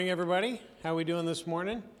Morning, everybody. How are we doing this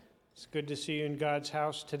morning? It's good to see you in God's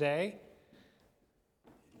house today.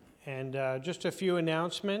 And just a few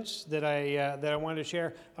announcements that I wanted to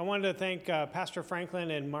share. I wanted to thank Pastor Franklin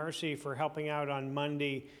and Marcy for helping out on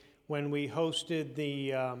Monday when we hosted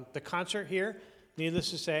the concert here. Needless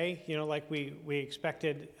to say, like we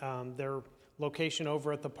expected, their location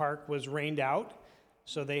over at the park was rained out,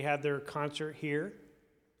 so they had their concert here,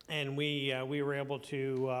 and we were able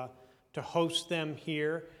to host them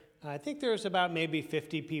here. I think there was about maybe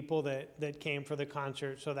 50 people that came for the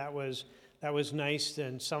concert, so that was nice,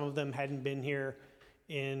 and some of them hadn't been here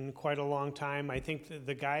in quite a long time. I think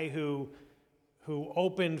the guy who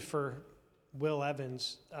opened for Will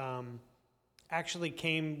Evans actually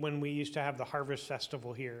came when we used to have the Harvest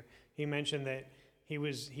Festival here. He mentioned that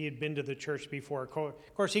he had been to the church before.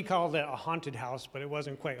 Of course, he called it a haunted house, but it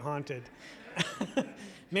wasn't quite haunted.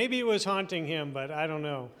 Maybe it was haunting him, but I don't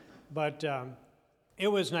know. But it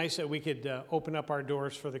was nice that we could open up our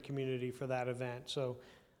doors for the community for that event. So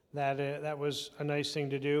that was a nice thing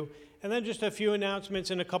to do. And then just a few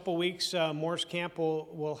announcements. In a couple weeks, Morse Camp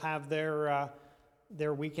will have their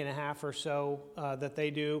week and a half or so that they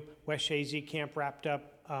do. West Shazy Camp wrapped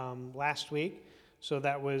up last week. So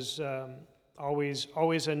that was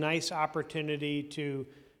always a nice opportunity to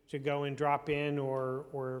go and drop in,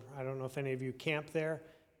 or I don't know if any of you camp there.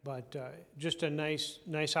 But just a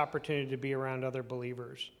nice opportunity to be around other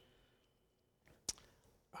believers.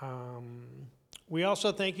 We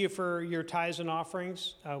also thank you for your tithes and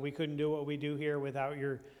offerings. We couldn't do what we do here without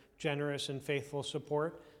your generous and faithful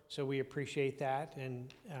support, so we appreciate that.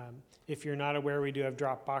 And if you're not aware, we do have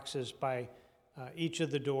drop boxes by each of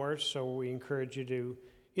the doors, so we encourage you to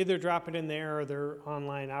either drop it in there, or there are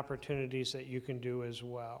online opportunities that you can do as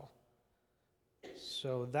well.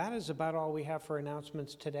 So that is about all we have for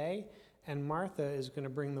announcements today. And Martha is going to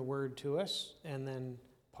bring the word to us, and then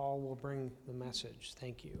Paul will bring the message.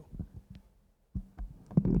 Thank you.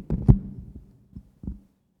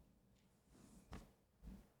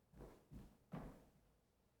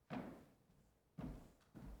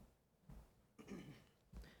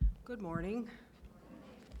 Good morning.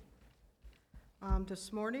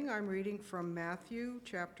 This morning I'm reading from Matthew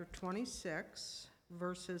chapter 26.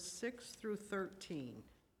 Verses 6 through 13.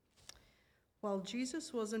 While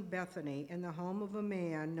Jesus was in Bethany in the home of a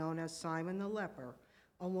man known as Simon the leper,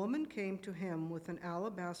 a woman came to him with an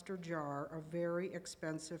alabaster jar of very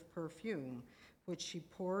expensive perfume, which she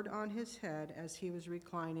poured on his head as he was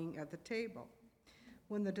reclining at the table.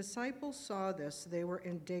 When the disciples saw this, they were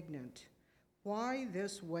indignant. "Why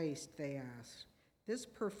this waste?" they asked. "This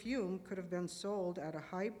perfume could have been sold at a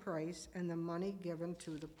high price and the money given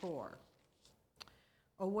to the poor."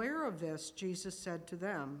 Aware of this, Jesus said to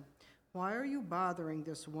them, "Why are you bothering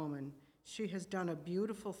this woman? She has done a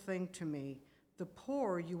beautiful thing to me. The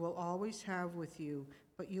poor you will always have with you,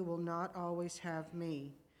 but you will not always have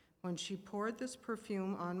me. When she poured this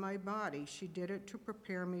perfume on my body, she did it to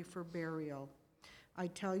prepare me for burial. I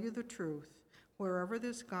tell you the truth, wherever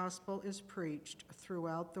this gospel is preached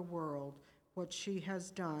throughout the world, what she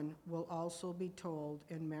has done will also be told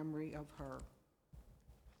in memory of her."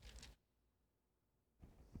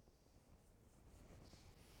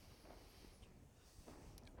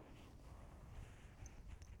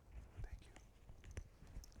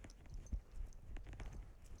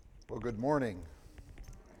 Well, good morning.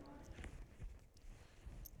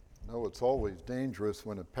 No, it's always dangerous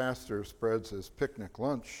when a pastor spreads his picnic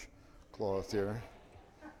lunch cloth here.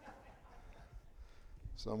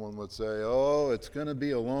 Someone would say, "Oh, it's going to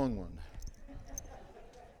be a long one."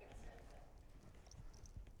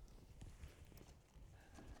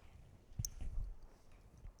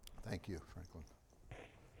 Thank you, Franklin.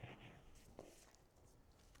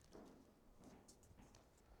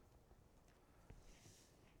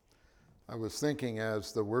 I was thinking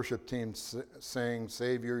as the worship team sang,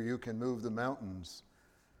 "Savior, you can move the mountains,"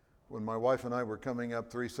 when my wife and I were coming up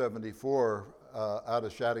 374 out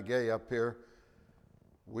of Chateauguay up here,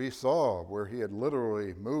 we saw where he had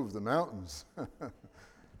literally moved the mountains.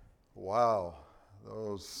 Wow,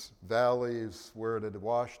 those valleys where it had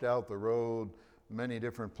washed out the road, many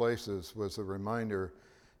different places, was a reminder.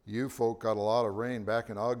 You folk got a lot of rain back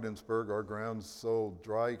in Ogdensburg. Our ground's so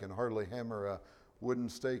dry you can hardly hammer a wooden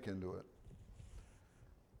stake into it.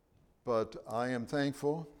 But I am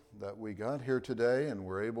thankful that we got here today and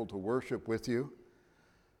were able to worship with you.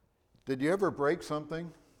 Did you ever break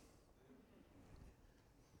something?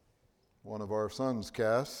 One of our sons,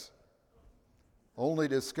 Cass, only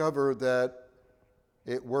discovered that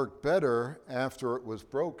it worked better after it was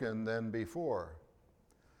broken than before.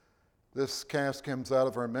 This cast comes out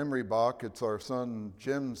of our memory box. It's our son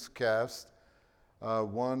Jim's cast.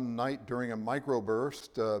 One night during a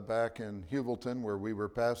microburst back in Hubleton where we were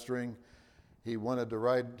pastoring, he wanted to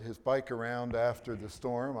ride his bike around after the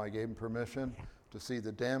storm. I gave him permission to see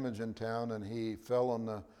the damage in town, and he fell on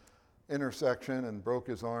the intersection and broke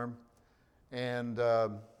his arm. And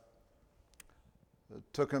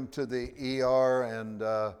took him to the ER, and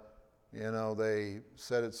they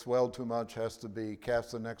said it swelled too much, has to be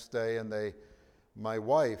cast the next day. And my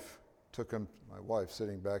wife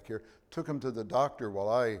sitting back here, took him to the doctor while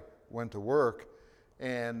I went to work,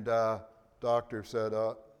 and doctor said,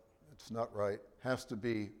 it's not right, has to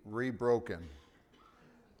be rebroken.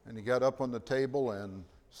 And he got up on the table and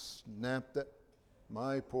snapped it.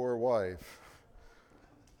 My poor wife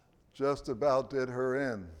just about did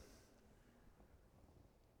her in.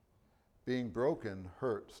 Being broken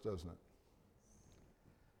hurts, doesn't it?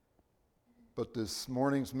 But this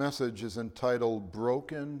morning's message is entitled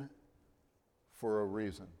Broken for a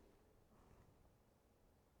Reason.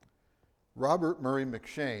 Robert Murray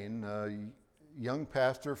McShane, a young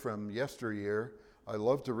pastor from yesteryear, I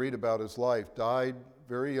love to read about his life, died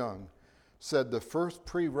very young, said the first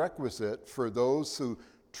prerequisite for those who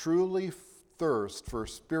truly thirst for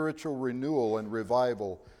spiritual renewal and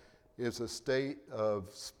revival is a state of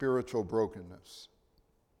spiritual brokenness.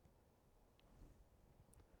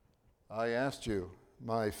 I asked you,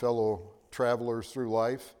 my fellow travelers through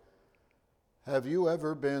life, have you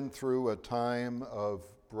ever been through a time of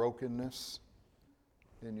brokenness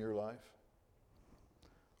in your life?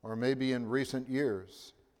 Or maybe in recent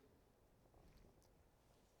years?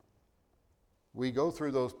 We go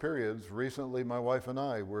through those periods. Recently, my wife and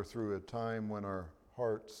I were through a time when our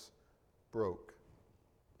hearts broke.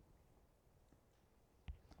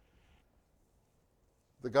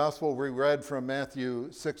 The gospel we read from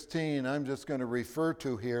Matthew 16, I'm just going to refer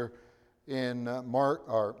to here in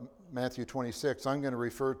Matthew 26. I'm going to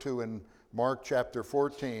refer to in Mark chapter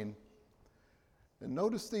 14. And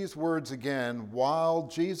notice these words again. While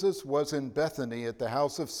Jesus was in Bethany at the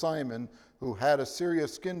house of Simon, who had a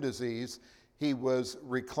serious skin disease, he was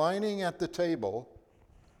reclining at the table.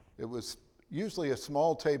 It was usually a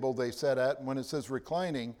small table they sat at. And when it says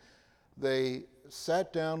reclining, they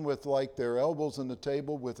sat down with like their elbows on the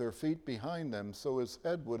table with their feet behind them, so his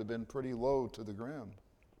head would have been pretty low to the ground.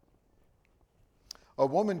 A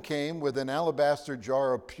woman came with an alabaster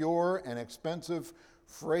jar of pure and expensive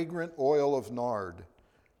fragrant oil of nard.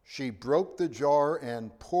 She broke the jar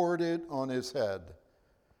and poured it on his head.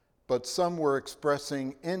 But some were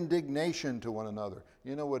expressing indignation to one another.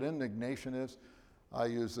 You know what indignation is? I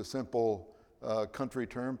use a simple country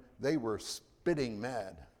term. They were spitting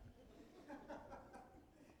mad.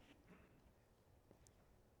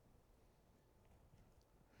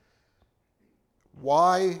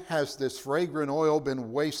 Why has this fragrant oil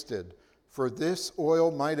been wasted? For this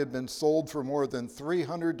oil might have been sold for more than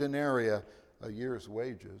 300 denarii, a year's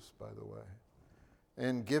wages, by the way,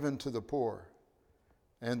 and given to the poor.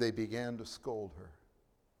 And they began to scold her.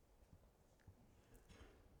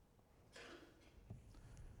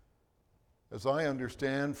 As I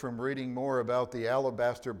understand from reading more about the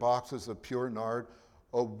alabaster boxes of pure nard,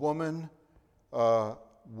 a woman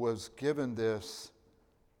was given this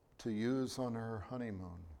to use on her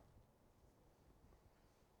honeymoon.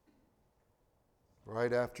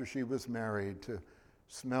 Right after she was married, to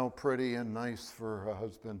smell pretty and nice for her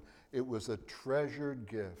husband. It was a treasured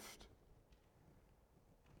gift.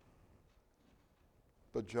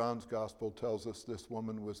 But John's gospel tells us this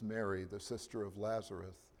woman was Mary, the sister of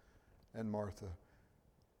Lazarus and Martha.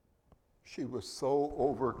 She was so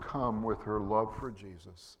overcome with her love for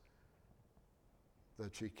Jesus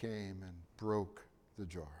that she came and broke the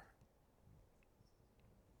jar.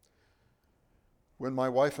 When my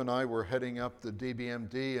wife and I were heading up the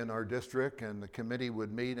DBMD in our district, and the committee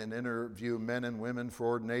would meet and interview men and women for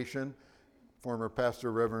ordination, former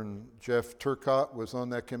pastor Reverend Jeff Turcott was on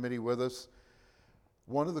that committee with us.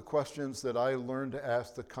 One of the questions that I learned to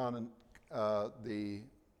ask the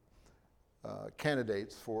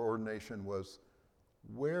candidates for ordination was,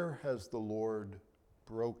 where has the Lord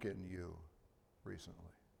broken you recently?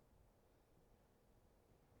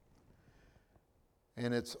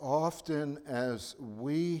 And it's often as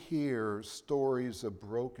we hear stories of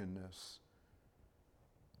brokenness,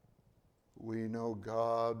 we know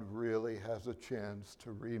God really has a chance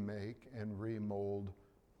to remake and remold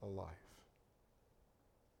a life.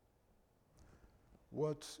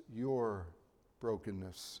 What's your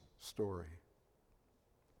brokenness story?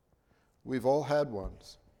 We've all had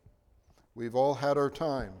ones. We've all had our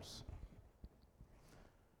times.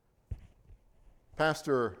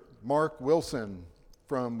 Pastor Mark Wilson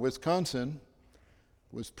from Wisconsin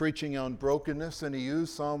was preaching on brokenness, and he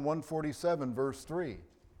used Psalm 147, verse 3.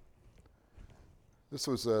 This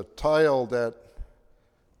was a tile that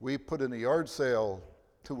we put in a yard sale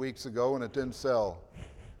 2 weeks ago, and it didn't sell.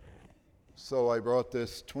 So I brought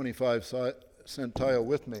this 25-cent tile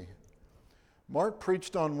with me. Mark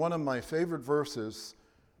preached on one of my favorite verses,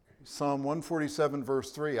 Psalm 147,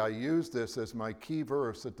 verse 3. I used this as my key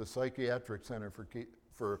verse at the psychiatric center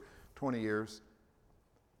for 20 years.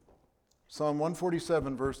 Psalm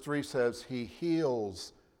 147, verse 3 says, He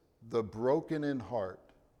heals the broken in heart,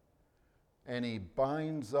 and He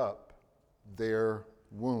binds up their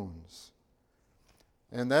wounds.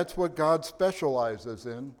 And that's what God specializes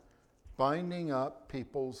in, binding up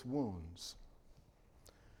people's wounds.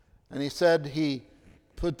 And He said He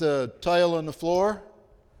put the tile on the floor,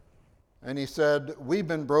 and He said, we've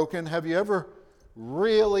been broken. Have you ever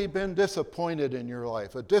really been disappointed in your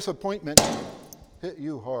life? A disappointment hit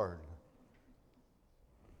you hard.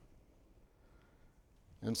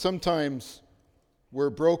 And sometimes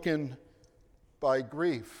we're broken by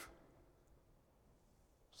grief.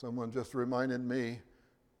 Someone just reminded me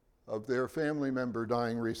of their family member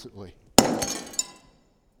dying recently.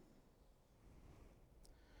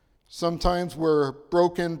 Sometimes we're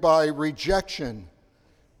broken by rejection,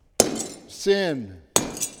 sin,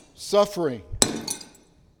 suffering,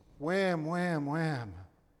 wham, wham, wham,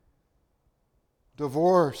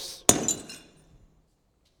 divorce.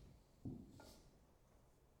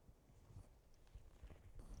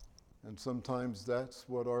 And sometimes that's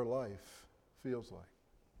what our life feels like.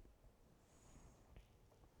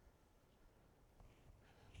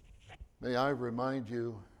 May I remind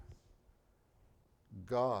you,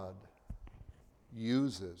 God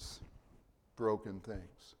uses broken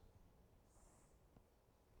things.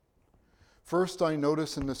 First, I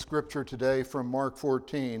notice in the scripture today from Mark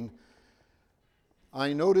 14,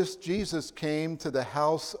 I notice Jesus came to the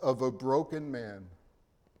house of a broken man.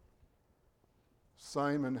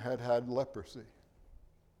 Simon had leprosy.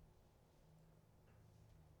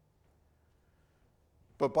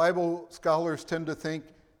 But Bible scholars tend to think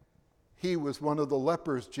he was one of the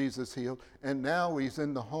lepers Jesus healed, and now he's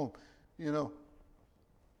in the home. You know,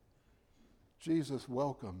 Jesus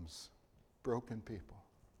welcomes broken people.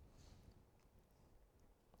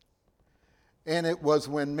 And it was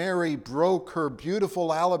when Mary broke her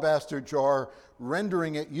beautiful alabaster jar,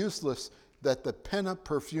 rendering it useless, that the pent-up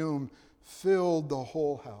perfume filled the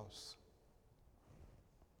whole house.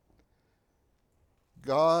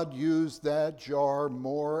 God used that jar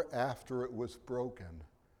more after it was broken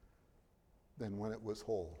than when it was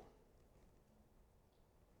whole.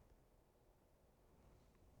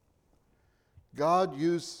 God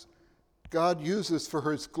uses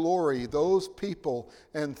for His glory those people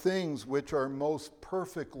and things which are most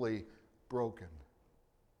perfectly broken.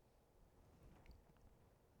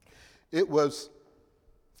 It was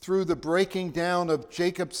through the breaking down of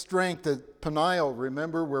Jacob's strength at Peniel,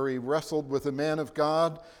 remember, where he wrestled with the man of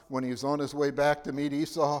God when he was on his way back to meet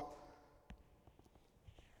Esau,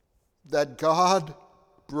 that God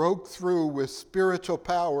broke through with spiritual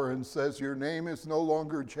power and says, your name is no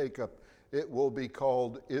longer Jacob, it will be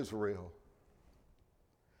called Israel.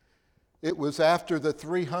 It was after the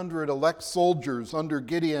 300 elect soldiers under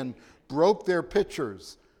Gideon broke their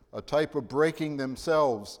pitchers, a type of breaking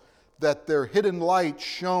themselves, that their hidden light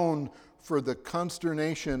shone for the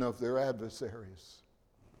consternation of their adversaries.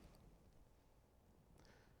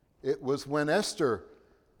 It was when Esther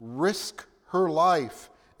risked her life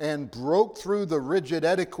and broke through the rigid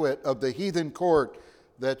etiquette of the heathen court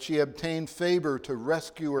that she obtained favor to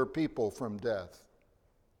rescue her people from death.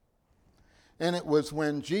 And it was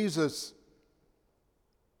when Jesus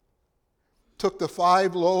took the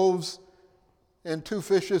 5 loaves and 2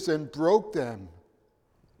 fishes and broke them,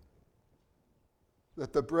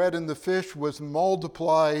 that the bread and the fish was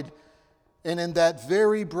multiplied, and in that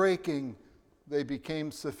very breaking, they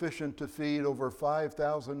became sufficient to feed over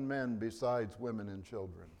 5,000 men besides women and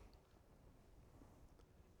children.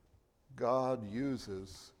 God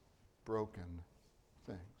uses broken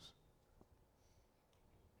things.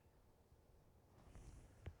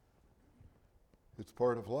 It's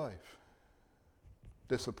part of life.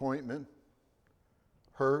 Disappointment,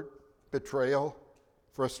 hurt, betrayal,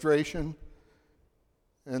 frustration,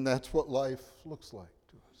 and that's what life looks like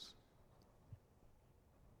to us.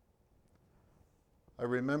 I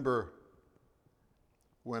remember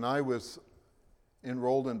when I was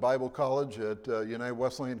enrolled in Bible college at United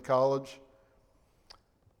Wesleyan College.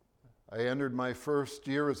 I entered my first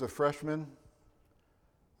year as a freshman.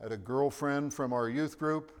 I had a girlfriend from our youth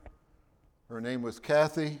group. Her name was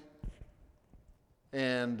Kathy.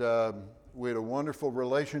 And We had a wonderful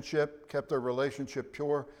relationship, kept our relationship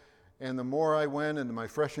pure. And the more I went into my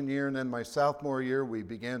freshman year and then my sophomore year, we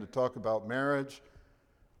began to talk about marriage.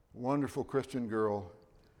 Wonderful Christian girl.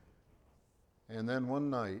 And then one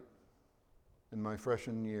night in my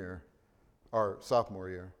freshman year, or sophomore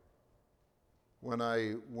year, when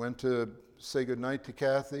I went to say goodnight to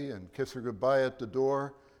Kathy and kiss her goodbye at the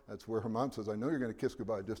door, that's where her mom says, I know you're going to kiss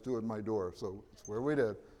goodbye, just do it at my door. So it's where we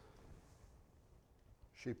did.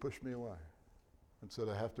 She pushed me away and said,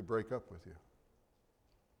 I have to break up with you.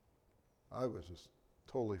 I was just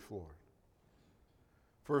totally floored.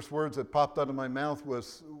 First words that popped out of my mouth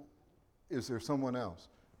was, is there someone else?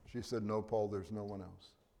 She said, no, Paul, there's no one else.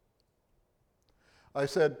 I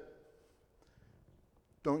said,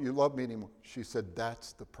 don't you love me anymore? She said,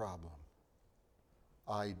 that's the problem.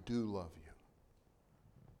 I do love you.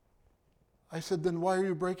 I said, then why are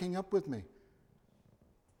you breaking up with me?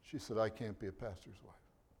 She said, I can't be a pastor's wife.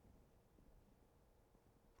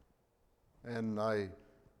 And I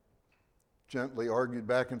gently argued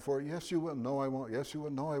back and forth, yes, you will, no, I won't, yes, you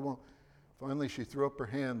will, no, I won't. Finally, she threw up her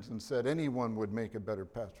hands and said, anyone would make a better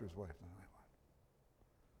pastor's wife than I would.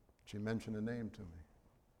 She mentioned a name to me.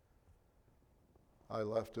 I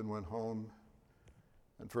left and went home,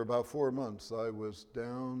 and for about 4 months, I was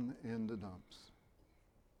down in the dumps.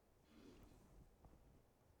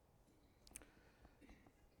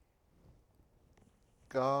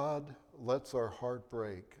 God lets our heart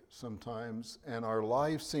break sometimes, and our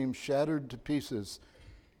life seems shattered to pieces.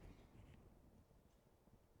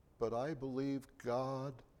 But I believe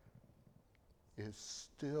God is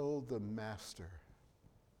still the master.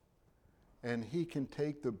 And he can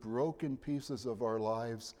take the broken pieces of our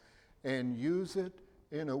lives and use it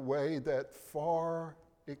in a way that far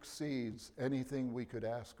exceeds anything we could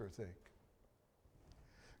ask or think.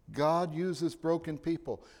 God uses broken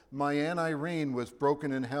people. My Aunt Irene was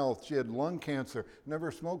broken in health. She had lung cancer,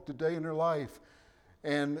 never smoked a day in her life.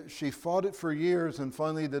 And she fought it for years, and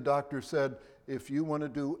finally the doctor said, if you want to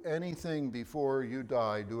do anything before you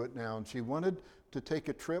die, do it now. And she wanted to take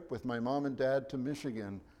a trip with my mom and dad to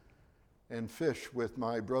Michigan and fish with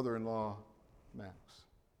my brother-in-law, Max.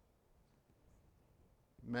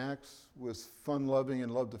 Max was fun-loving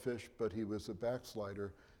and loved to fish, but he was a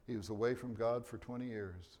backslider. He was away from God for 20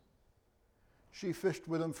 years. She fished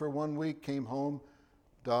with him for 1 week, came home,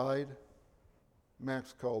 died.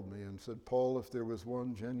 Max called me and said, Paul, if there was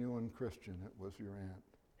one genuine Christian, it was your aunt.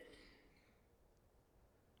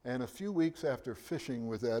 And a few weeks after fishing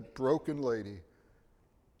with that broken lady,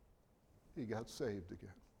 he got saved again.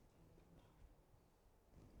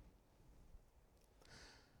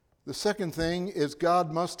 The second thing is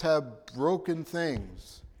God must have broken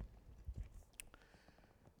things.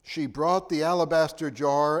 She brought the alabaster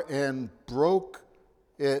jar and broke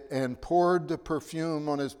it and poured the perfume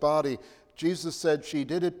on his body. Jesus said she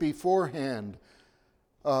did it beforehand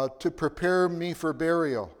to prepare me for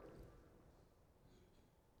burial.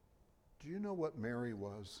 Do you know what Mary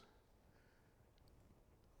was?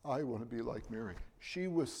 I want to be like Mary. She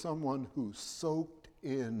was someone who soaked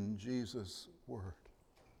in Jesus' word.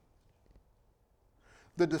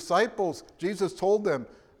 The disciples, Jesus told them,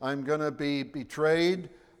 I'm going to be betrayed.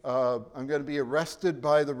 I'm going to be arrested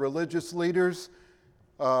by the religious leaders.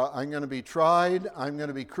 I'm going to be tried. I'm going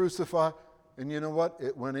to be crucified. And you know what?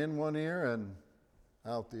 It went in one ear and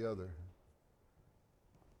out the other.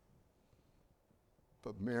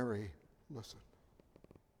 But Mary listened.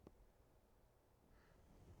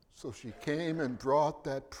 So she came and brought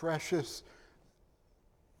that precious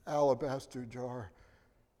alabaster jar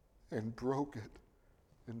and broke it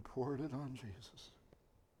and poured it on Jesus.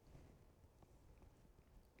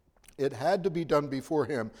 It had to be done before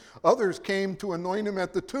him. Others came to anoint him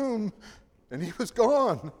at the tomb, and he was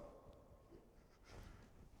gone.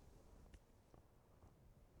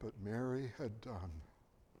 But Mary had done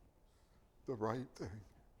the right thing,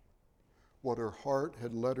 what her heart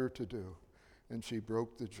had led her to do, and she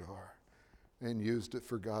broke the jar and used it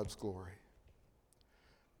for God's glory.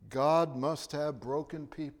 God must have broken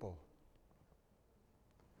people.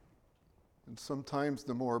 And sometimes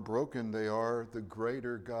the more broken they are, the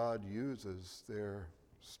greater God uses their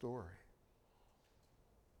story.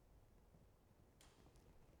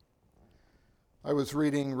 I was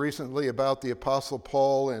reading recently about the Apostle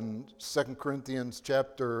Paul in 2 Corinthians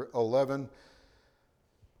chapter 11.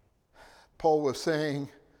 Paul was saying,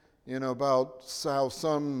 about how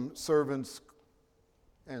some servants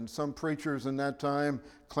and some preachers in that time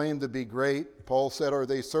claimed to be great. Paul said, are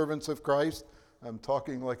they servants of Christ? I'm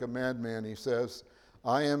talking like a madman, he says.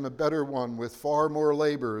 I am a better one with far more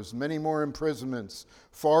labors, many more imprisonments,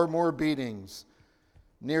 far more beatings.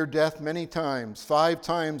 near death many times. 5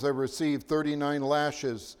 times I received 39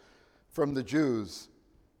 lashes from the Jews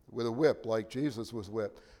with a whip like Jesus was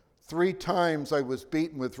whipped. 3 times I was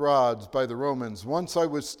beaten with rods by the Romans. Once I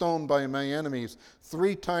was stoned by my enemies.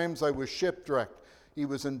 3 times I was shipwrecked. He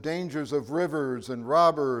was in dangers of rivers and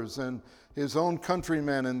robbers and his own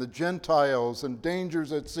countrymen and the Gentiles, and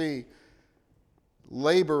dangers at sea,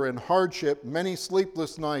 labor and hardship, many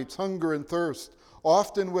sleepless nights, hunger and thirst,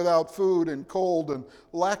 often without food and cold and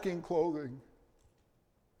lacking clothing.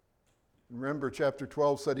 Remember, chapter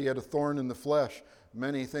 12 said he had a thorn in the flesh.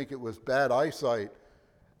 Many think it was bad eyesight.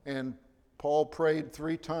 And Paul prayed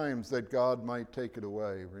 3 times that God might take it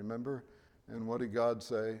away, remember? And what did God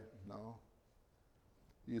say? No.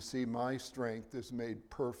 You see, my strength is made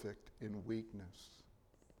perfect in weakness.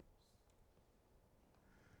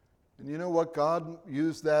 And you know what? God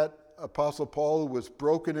used that Apostle Paul, who was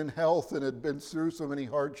broken in health and had been through so many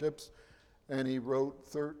hardships, and he wrote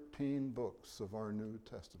 13 books of our New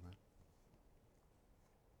Testament.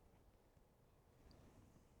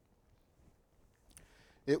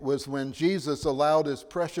 It was when Jesus allowed his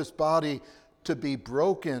precious body to be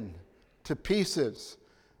broken to pieces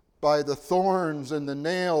by the thorns and the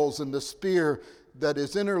nails and the spear that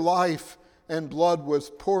his inner life and blood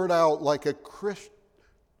was poured out like a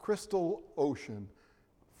crystal ocean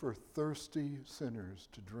for thirsty sinners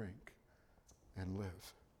to drink and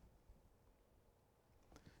live.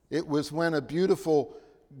 It was when a beautiful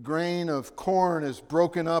grain of corn is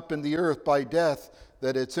broken up in the earth by death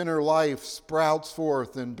that its inner life sprouts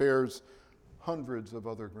forth and bears hundreds of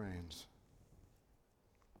other grains.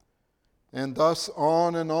 And thus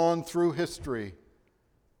on through history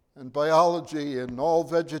and biology and all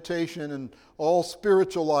vegetation and all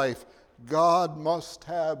spiritual life, God must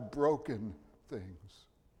have broken things.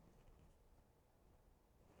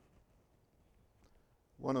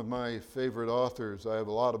 One of my favorite authors, I have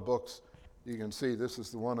a lot of books, you can see this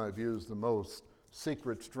is the one I've used the most,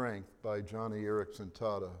 Secret Strength by Johnny Erickson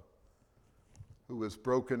Tada, who was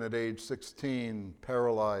broken at age 16,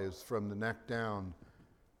 paralyzed from the neck down.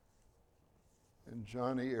 And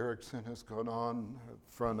Johnny Erickson has gone on, in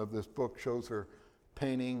front of this book shows her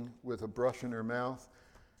painting with a brush in her mouth.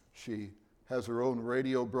 She has her own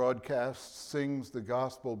radio broadcast, sings the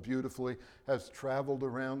gospel beautifully, has traveled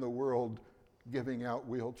around the world giving out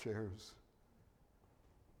wheelchairs.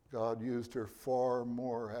 God used her far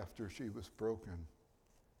more after she was broken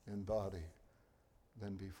in body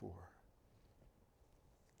than before.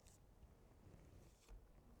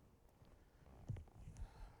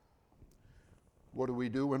 What do we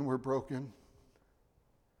do when we're broken?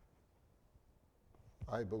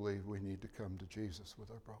 I believe we need to come to Jesus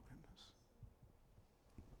with our brokenness.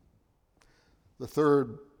 The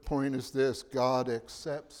third point is this: God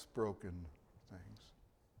accepts broken things.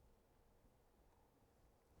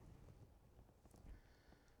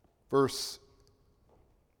 Verse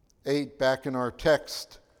 8 back in our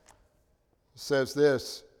text says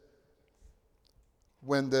this: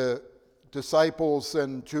 when the disciples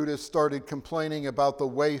and Judas started complaining about the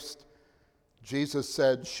waste, Jesus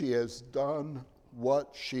said, "She has done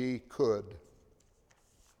what she could.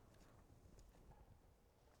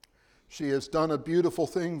 She has done a beautiful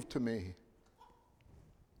thing to me.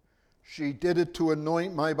 She did it to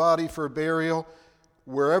anoint my body for burial.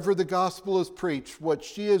 Wherever the gospel is preached, what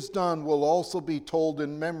she has done will also be told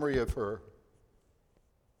in memory of her."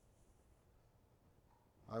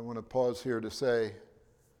 I want to pause here to say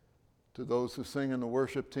to those who sing in the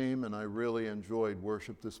worship team, and I really enjoyed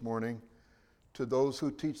worship this morning, to those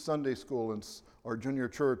who teach Sunday school in our junior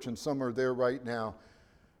church, and some are there right now,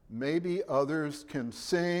 maybe others can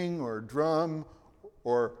sing or drum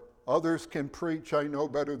or others can preach, I know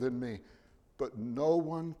better than me, but no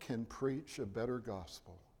one can preach a better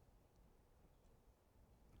gospel.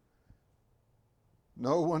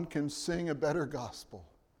 No one can sing a better gospel.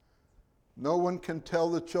 No one can tell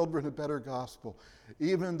the children a better gospel.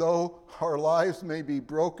 Even though our lives may be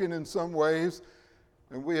broken in some ways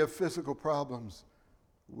and we have physical problems,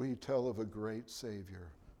 we tell of a great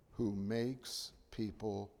Savior who makes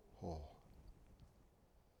people whole.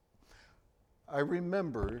 I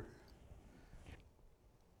remember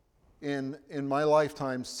in my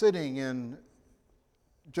lifetime sitting in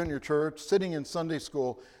junior church, sitting in Sunday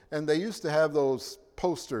school, and they used to have those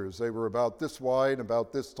posters. They were about this wide,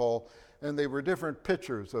 about this tall, and they were different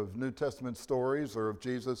pictures of New Testament stories or of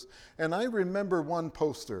Jesus. And I remember one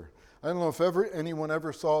poster. I don't know if anyone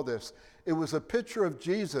ever saw this. It was a picture of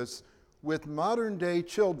Jesus with modern day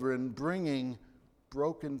children bringing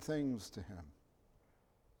broken things to him.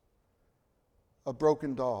 A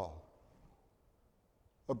broken doll,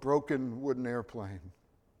 a broken wooden airplane.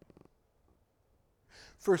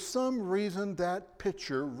 For some reason, that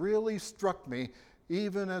picture really struck me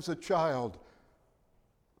even as a child.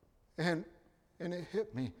 And it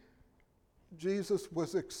hit me. Jesus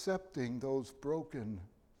was accepting those broken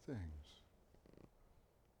things.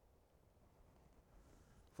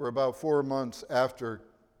 For about 4 months after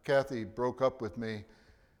Kathy broke up with me,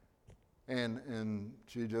 and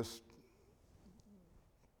she just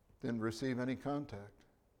didn't receive any contact.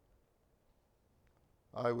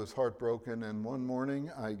 I was heartbroken, and one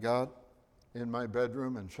morning I got in my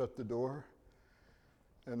bedroom and shut the door,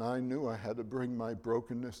 and I knew I had to bring my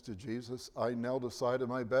brokenness to Jesus. I knelt aside of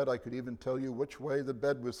my bed. I could even tell you which way the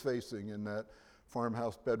bed was facing in that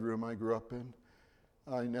farmhouse bedroom I grew up in.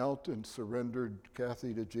 I knelt and surrendered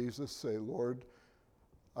Kathy to Jesus, say, Lord,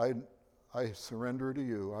 I surrender to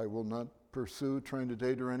you. I will not pursue trying to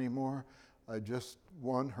date her anymore. I just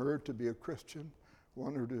want her to be a Christian,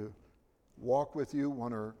 want her to walk with you,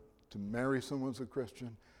 want her to marry someone who's a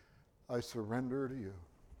Christian. I surrender to you.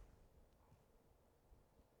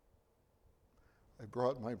 I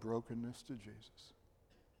brought my brokenness to Jesus.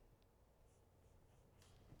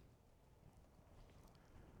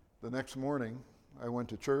 The next morning, I went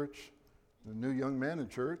to church. The new young man in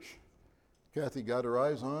church, Kathy got her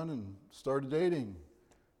eyes on and started dating.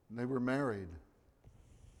 And they were married.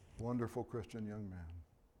 Wonderful Christian young man.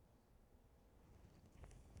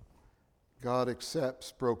 God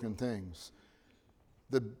accepts broken things.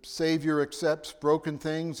 The Savior accepts broken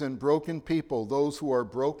things and broken people, those who are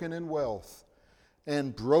broken in wealth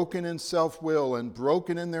and broken in self-will and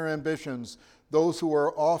broken in their ambitions, those who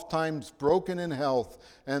are oftentimes broken in health,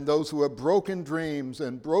 and those who have broken dreams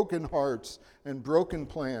and broken hearts and broken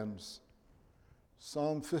plans.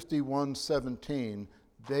 Psalm 51:17,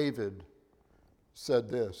 David said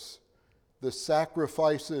this, the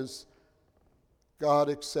sacrifices God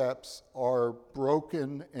accepts are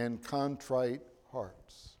broken and contrite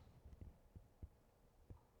hearts.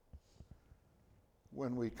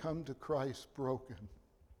 When we come to Christ broken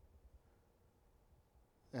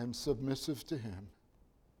and submissive to Him,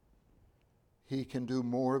 He can do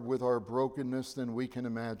more with our brokenness than we can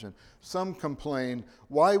imagine. Some complain,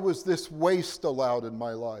 why was this waste allowed in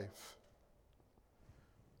my life?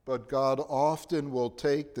 But God often will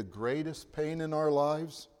take the greatest pain in our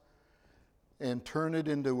lives and turn it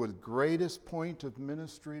into a greatest point of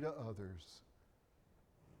ministry to others,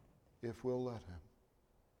 if we'll let Him.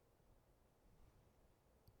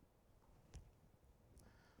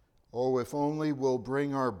 Oh, if only we'll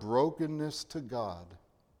bring our brokenness to God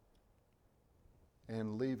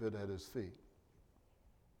and leave it at His feet.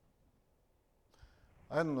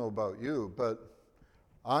 I don't know about you, but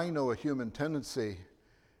I know a human tendency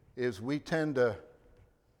is we tend to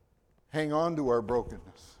hang on to our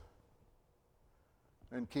brokenness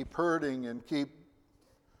and keep hurting and keep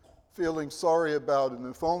feeling sorry about it.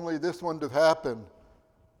 And if only this wouldn't have happened.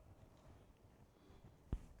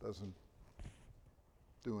 Doesn't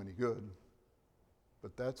do any good.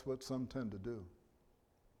 But that's what some tend to do.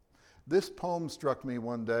 This poem struck me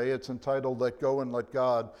one day. It's entitled Let Go and Let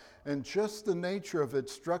God. And just the nature of it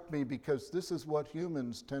struck me because this is what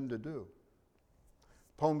humans tend to do.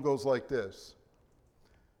 The poem goes like this.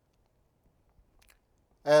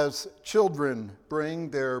 As children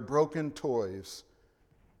bring their broken toys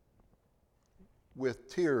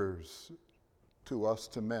with tears to us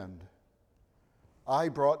to mend, I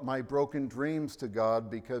brought my broken dreams to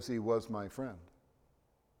God because He was my friend.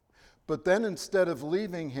 But then instead of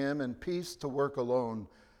leaving Him in peace to work alone,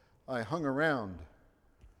 I hung around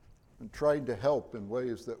and tried to help in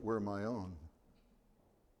ways that were my own.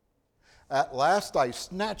 At last I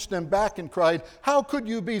snatched them back and cried, "How could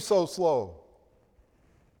you be so slow?"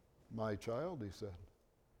 "My child," He said,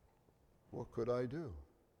 "what could I do?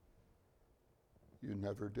 You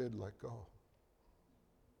never did let go."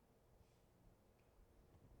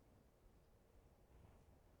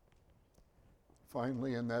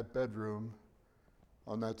 Finally, in that bedroom,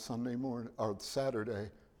 on that Sunday morning, or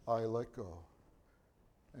Saturday, I let go.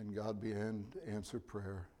 And God began to answer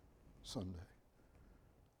prayer Sunday,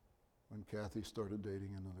 when Kathy started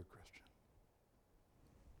dating another Christian.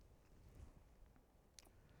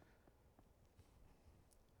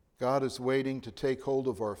 God is waiting to take hold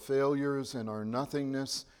of our failures and our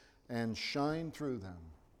nothingness and shine through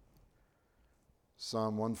them.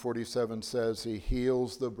 Psalm 147 says, He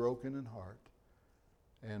heals the broken in heart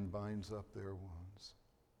and binds up their wounds.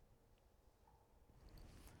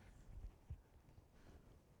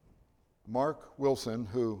 Mark Wilson,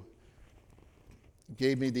 who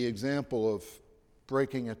gave me the example of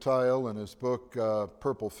breaking a tile in his book,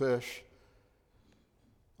 Purple Fish,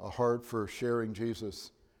 A Heart for Sharing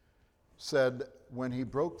Jesus, said when he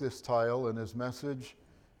broke this tile in his message,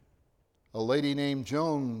 A lady named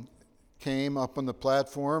Joan came up on the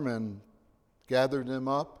platform and gathered them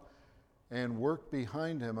up and worked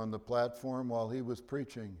behind him on the platform while he was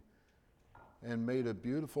preaching and made a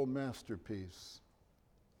beautiful masterpiece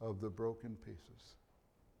of the broken pieces.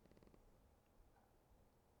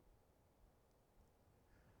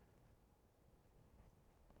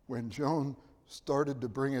 When Joan started to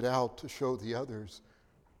bring it out to show the others,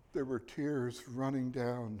 there were tears running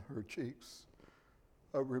down her cheeks,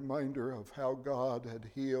 a reminder of how God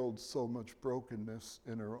had healed so much brokenness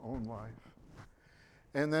in her own life.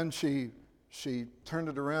 And then she turned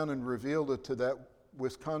it around and revealed it to that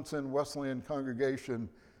Wisconsin Wesleyan congregation.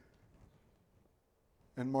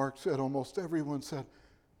 And Mark said, almost everyone said,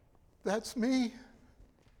 "That's me.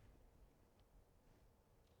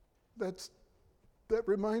 That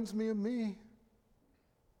reminds me of me."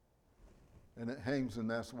 And it hangs in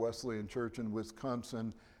that Wesleyan church in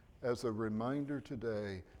Wisconsin as a reminder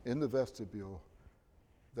today in the vestibule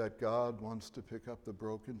that God wants to pick up the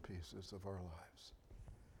broken pieces of our lives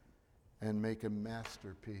and make a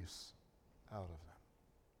masterpiece out of them.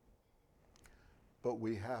 But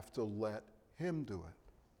we have to let him do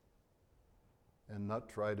it and not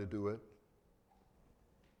try to do it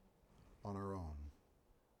on our own.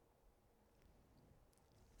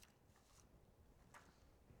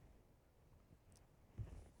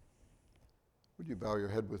 Would you bow your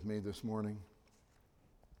head with me this morning?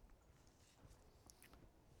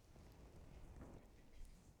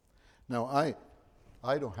 Now, I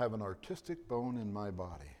don't have an artistic bone in my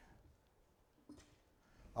body.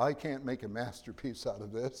 I can't make a masterpiece out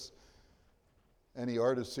of this. Any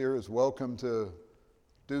artist here is welcome to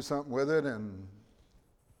do something with it and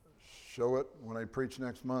show it when I preach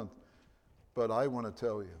next month. But I want to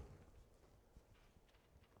tell you,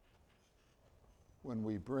 when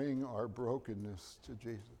we bring our brokenness to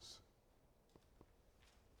Jesus,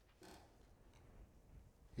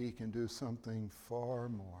 he can do something far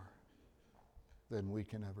more than we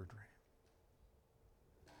can ever dream.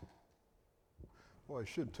 Well, I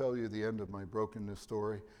should tell you the end of my brokenness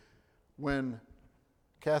story. When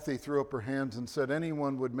Kathy threw up her hands and said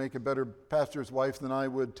anyone would make a better pastor's wife than I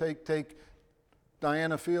would, take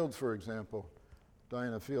Diana Fields, for example.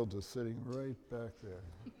 Diana Fields is sitting right back there.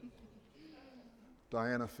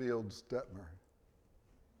 Diana Fields Detmer.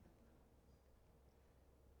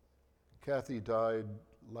 Kathy died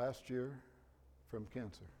last year from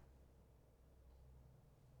cancer.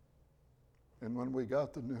 And when we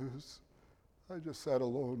got the news, I just sat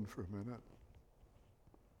alone for a minute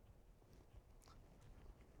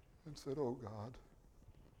and said, "Oh God,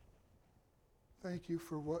 thank you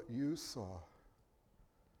for what you saw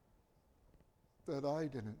that I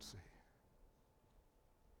didn't see.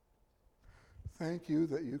 Thank you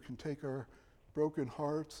that you can take our broken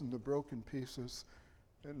hearts and the broken pieces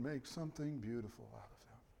and make something beautiful out of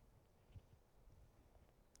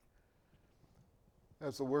them."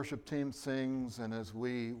 As the worship team sings and as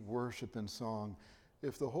we worship in song,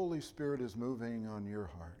 if the Holy Spirit is moving on your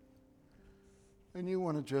heart and you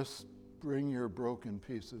want to just bring your broken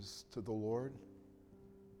pieces to the Lord,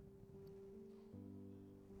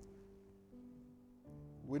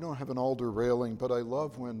 we don't have an altar railing, but I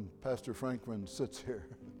love when Pastor Franklin sits here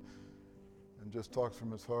and just talks from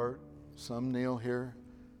his heart. Some kneel here,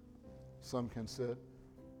 some can sit.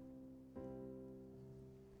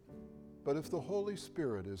 But if the Holy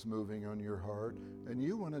Spirit is moving on your heart and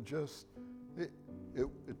you want to just,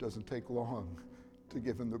 it doesn't take long to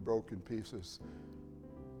give him the broken pieces.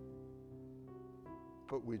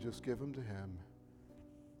 But we just give them to him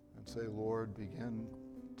and say, "Lord, begin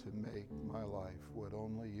to make my life what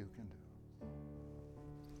only you can do."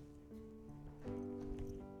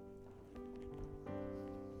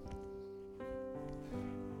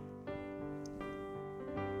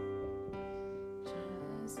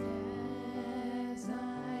 Just as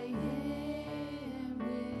I am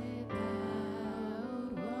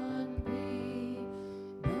without one plea,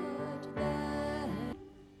 but that.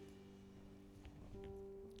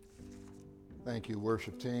 Thank you,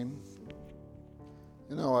 worship team.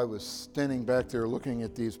 You know, I was standing back there looking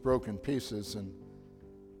at these broken pieces, and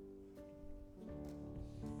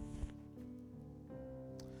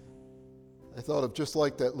I thought of just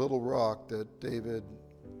like that little rock that David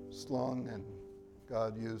slung and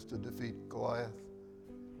God used to defeat Goliath.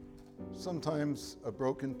 Sometimes a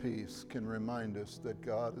broken piece can remind us that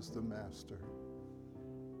God is the master.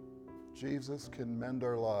 Jesus can mend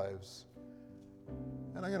our lives.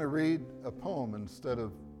 And I'm going to read a poem instead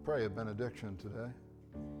of pray a benediction today.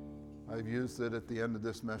 I've used it at the end of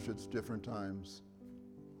this message different times.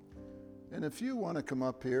 And if you want to come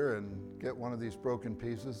up here and get one of these broken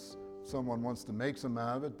pieces, someone wants to make some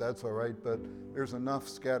out of it, that's all right, but there's enough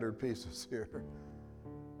scattered pieces here.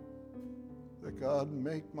 That God,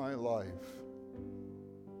 make my life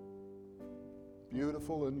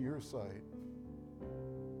beautiful in your sight.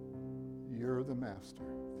 You're the master.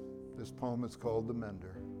 This poem is called The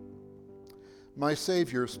Mender. My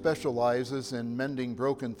Savior specializes in mending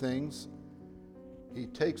broken things. He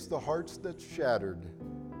takes the hearts that's shattered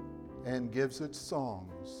and gives it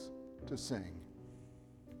songs to sing.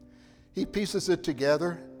 He pieces it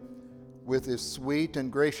together with his sweet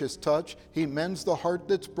and gracious touch. He mends the heart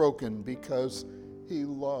that's broken because he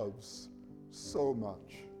loves so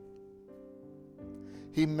much.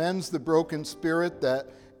 He mends the broken spirit that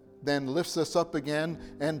then lifts us up again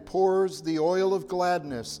and pours the oil of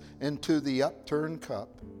gladness into the upturned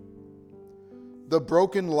cup. The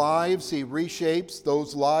broken lives he reshapes,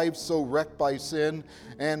 those lives so wrecked by sin,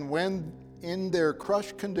 and when in their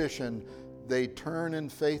crushed condition they turn in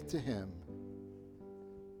faith to him.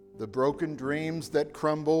 The broken dreams that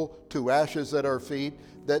crumble to ashes at our feet,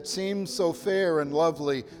 that seemed so fair and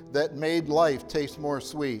lovely, that made life taste more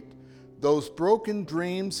sweet. Those broken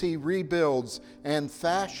dreams he rebuilds and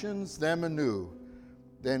fashions them anew,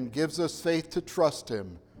 then gives us faith to trust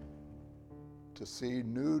him, to see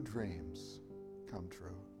new dreams come true.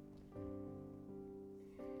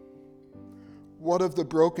 What of the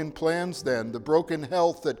broken plans then, the broken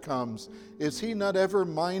health that comes? Is he not ever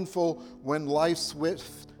mindful when life's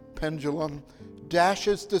swift pendulum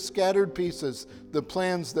dashes to scattered pieces the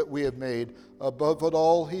plans that we have made? Above it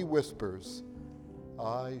all, he whispers,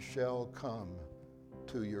 I shall come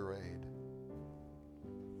to your aid.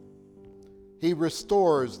 He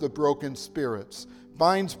restores the broken spirits,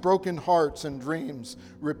 binds broken hearts and dreams,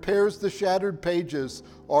 repairs the shattered pages,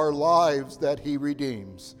 our lives that he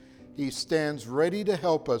redeems. He stands ready to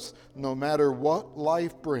help us no matter what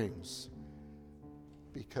life brings,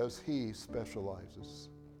 because he specializes.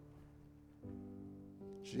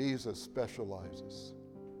 Jesus specializes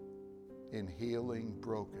in healing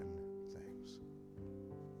broken things.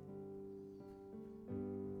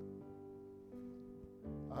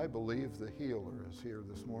 I believe the healer is here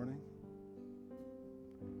this morning.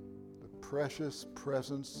 The precious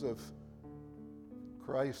presence of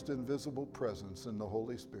Christ's invisible presence in the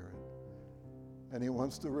Holy Spirit. And he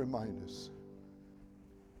wants to remind us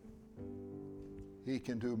he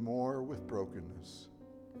can do more with brokenness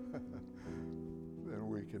than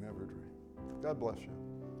we can ever dream. God bless you.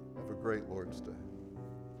 Have a great Lord's Day.